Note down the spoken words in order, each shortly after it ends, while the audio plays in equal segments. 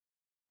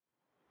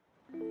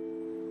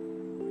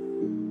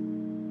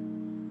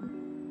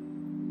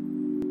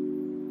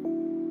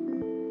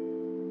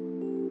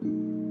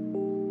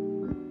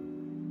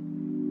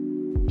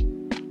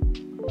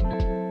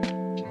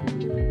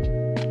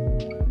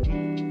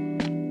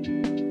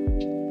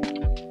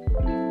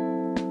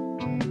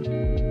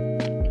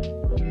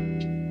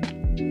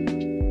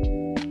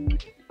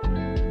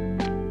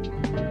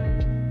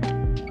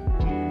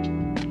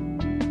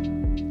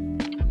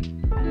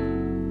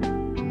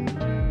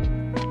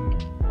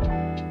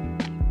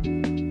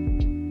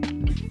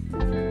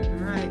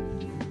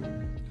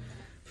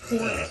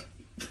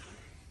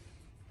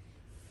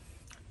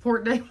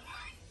Port day 1.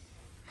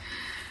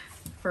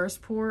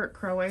 First port,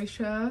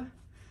 Croatia.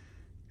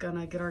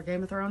 Gonna get our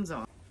Game of Thrones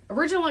on.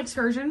 Original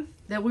excursion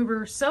that we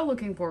were so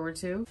looking forward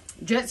to.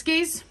 Jet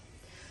skis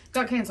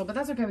got canceled, but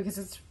that's okay because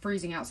it's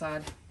freezing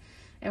outside.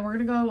 And we're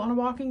gonna go on a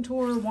walking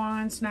tour,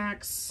 wine,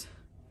 snacks,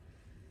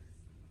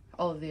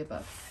 all of the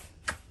above.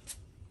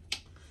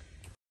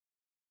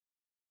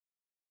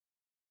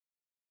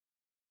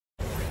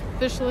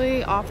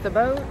 Officially off the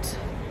boat,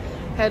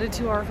 headed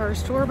to our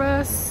first tour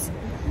bus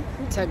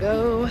to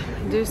go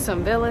do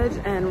some village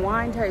and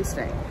wine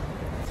tasting.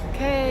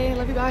 Okay,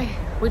 love you, bye.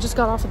 We just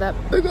got off of that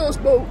big ass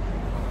boat.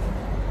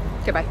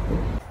 Okay, bye.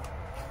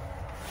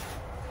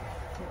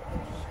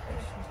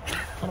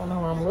 I don't know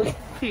where I'm looking.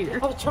 Here.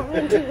 I was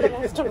trying to, but I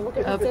was trying to look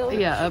at myself.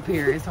 Yeah, up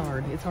here. It's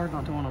hard. It's hard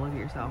not to want to look at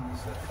yourself.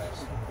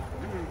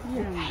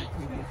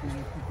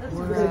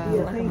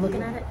 I'm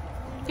looking at it?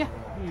 Yeah.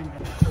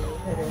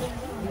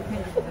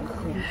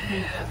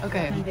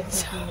 Okay,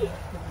 so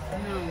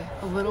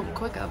a little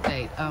quick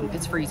update.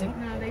 It's freezing.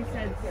 No, they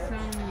said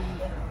some.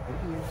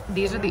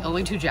 These are the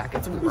only 2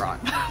 jackets we brought.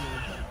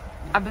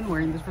 I've been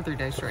wearing this for 3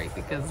 days straight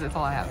because that's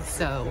all I have.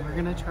 So we're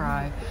gonna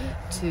try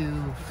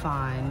to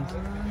find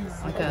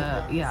like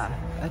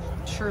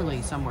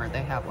surely somewhere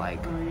they have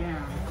like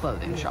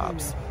clothing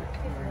shops.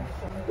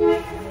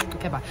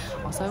 Okay, bye.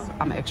 Also,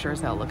 I'm extra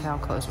as hell. Look how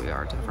close we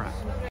are to the front.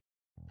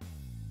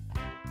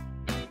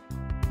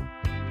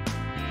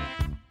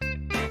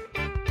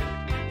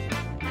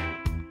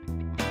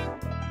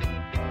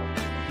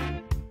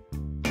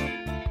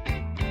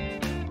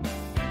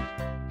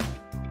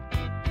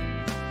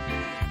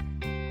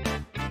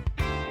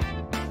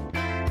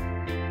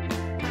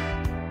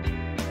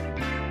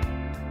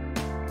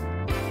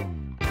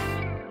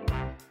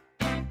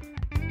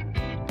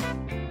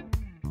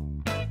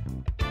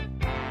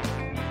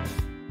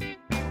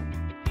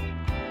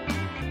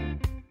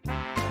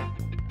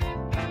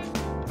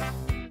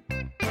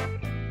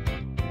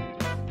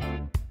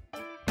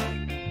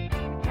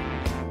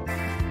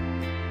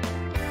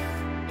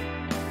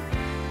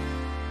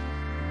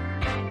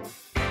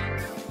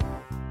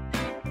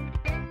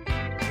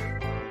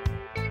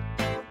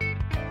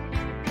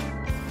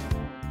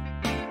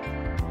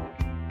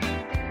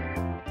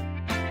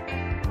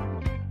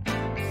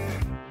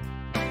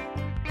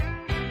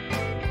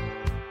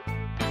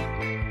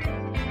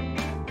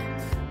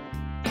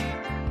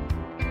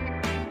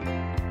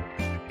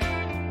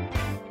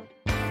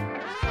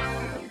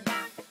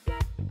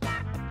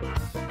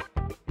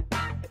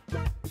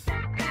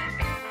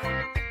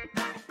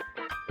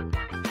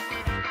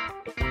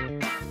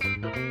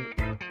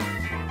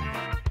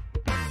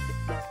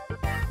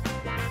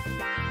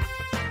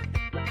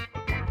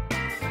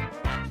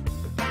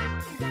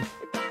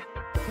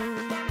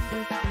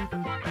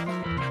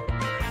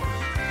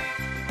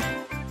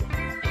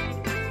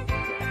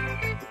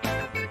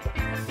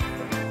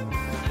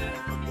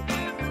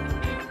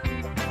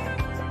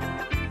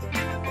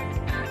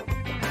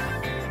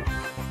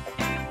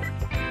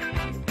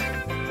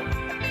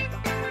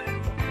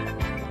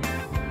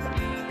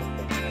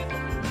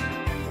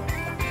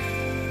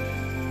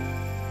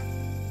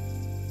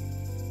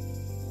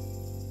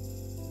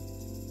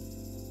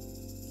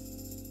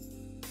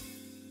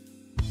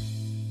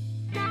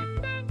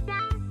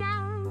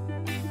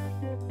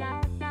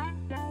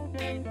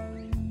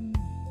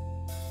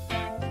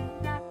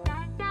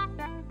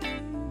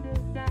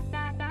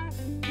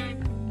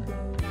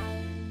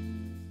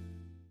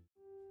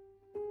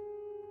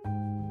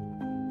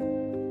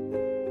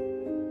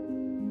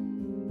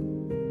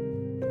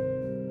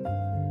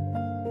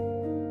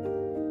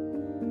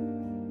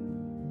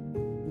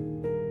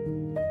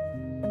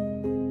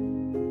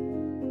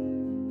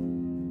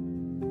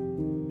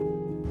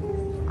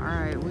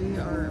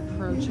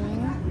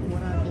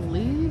 What I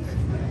believe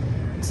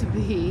to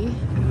be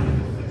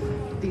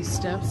these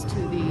steps to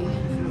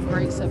the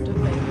Great Septic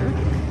Baker.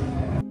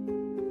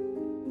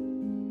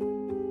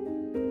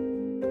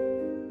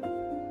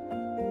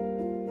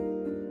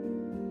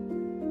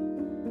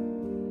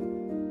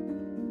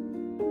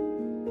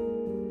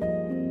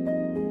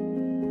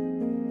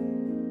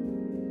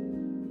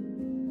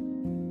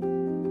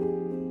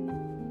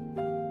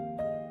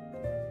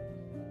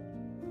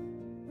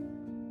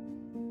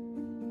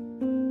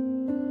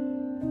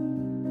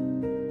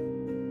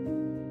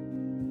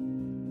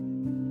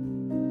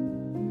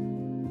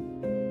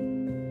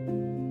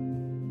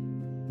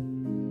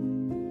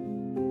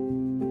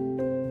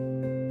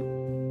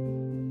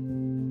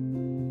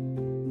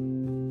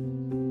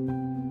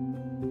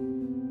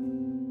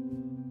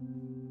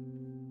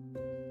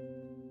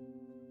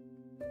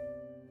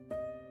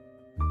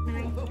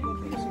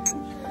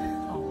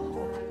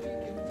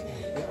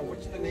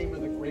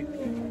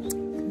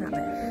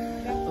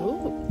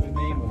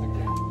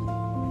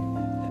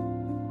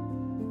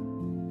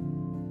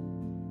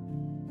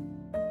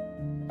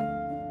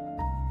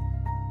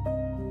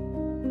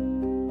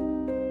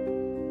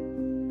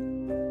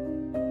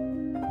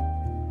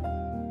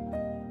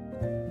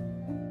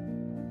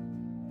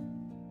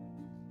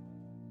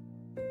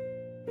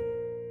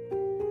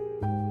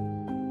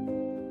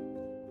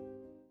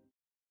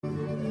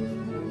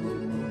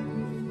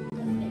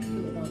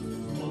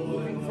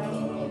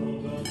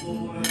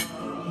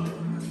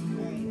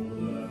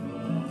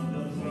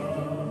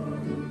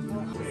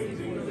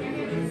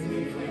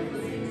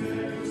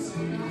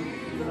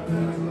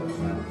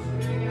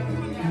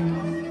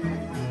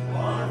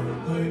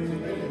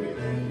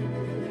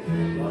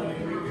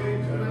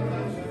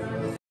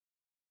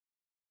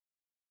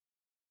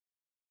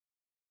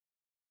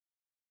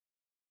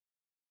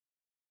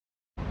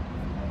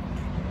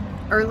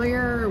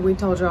 Earlier, we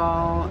told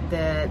y'all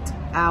that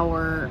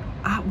our,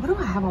 what do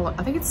I have all,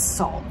 I think it's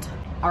salt.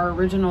 Our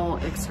original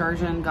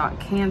excursion got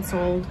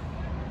canceled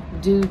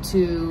due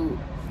to,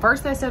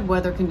 first they said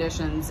weather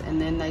conditions,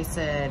 and then they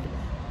said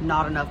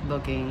not enough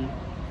booking.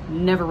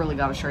 Never really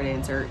got a straight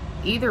answer.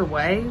 Either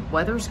way,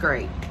 weather's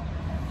great.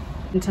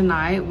 And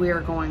tonight we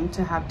are going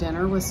to have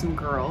dinner with some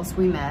girls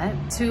we met.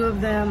 2 of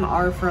them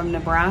are from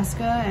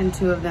Nebraska and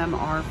 2 of them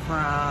are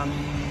from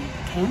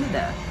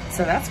Canada.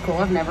 So that's cool.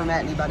 I've never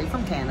met anybody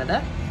from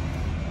Canada.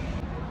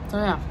 So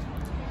yeah,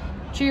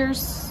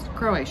 cheers,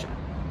 Croatia.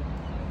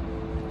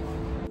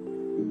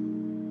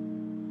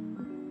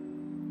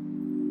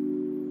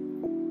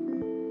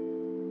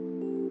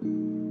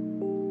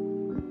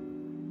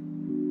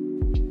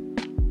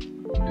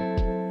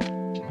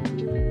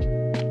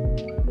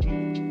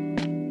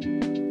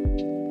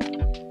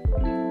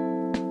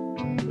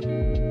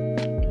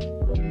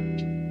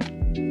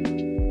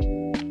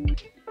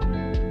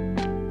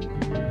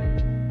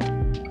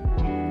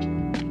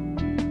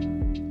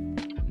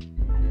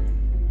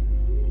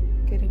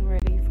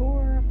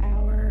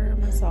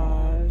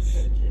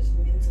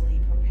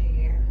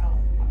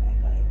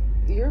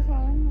 You're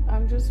fine.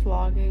 I'm just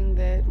vlogging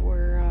that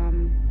we're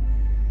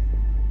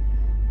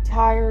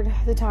tired.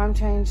 The time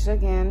changed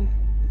again,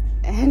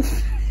 and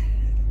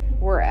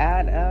we're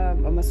at a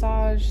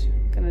massage.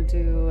 Gonna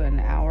do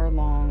an hour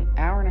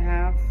and a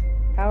half,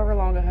 however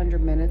long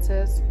 100 minutes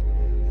is.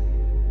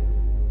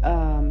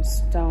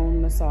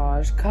 Stone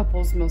massage,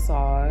 couples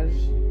massage.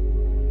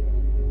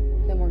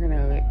 Then we're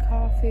gonna go get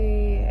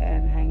coffee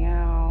and hang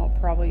out.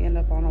 Probably end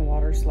up on a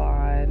water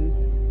slide.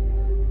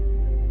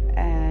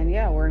 And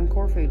yeah, we're in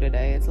Corfu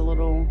today. It's a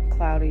little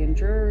cloudy and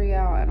dreary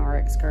out, and our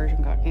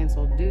excursion got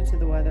canceled due to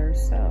the weather.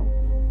 So,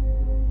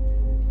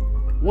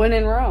 when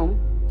in Rome,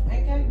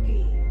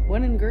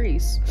 when in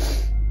Greece,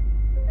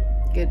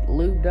 get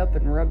lubed up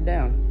and rubbed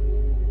down.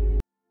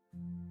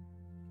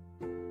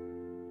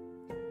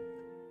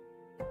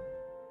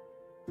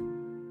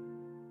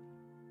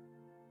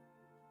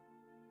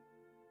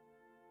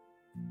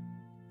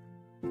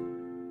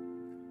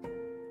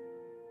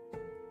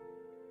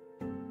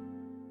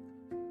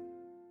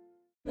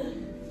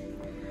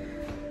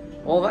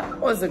 Well, that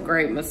was a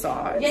great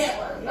massage.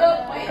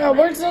 Yeah. Oh,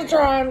 we're still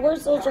trying. We're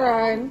still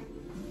trying.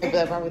 They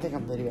probably think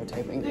I'm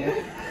videotaping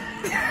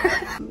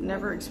you.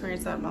 Never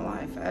experienced that in my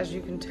life. As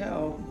you can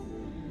tell,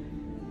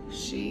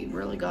 she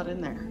really got in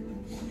there.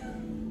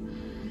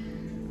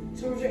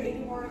 So was there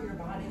any part of your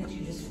body that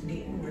you just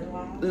didn't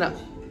realize? No.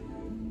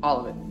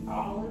 All of it.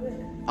 All of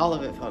it? All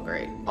of it felt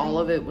great. All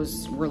of it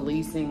was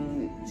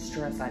releasing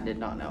stress I did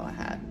not know I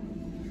had.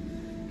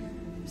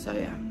 So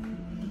yeah.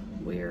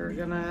 We're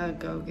gonna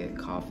go get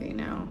coffee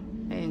now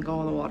and go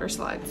on the water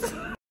slides.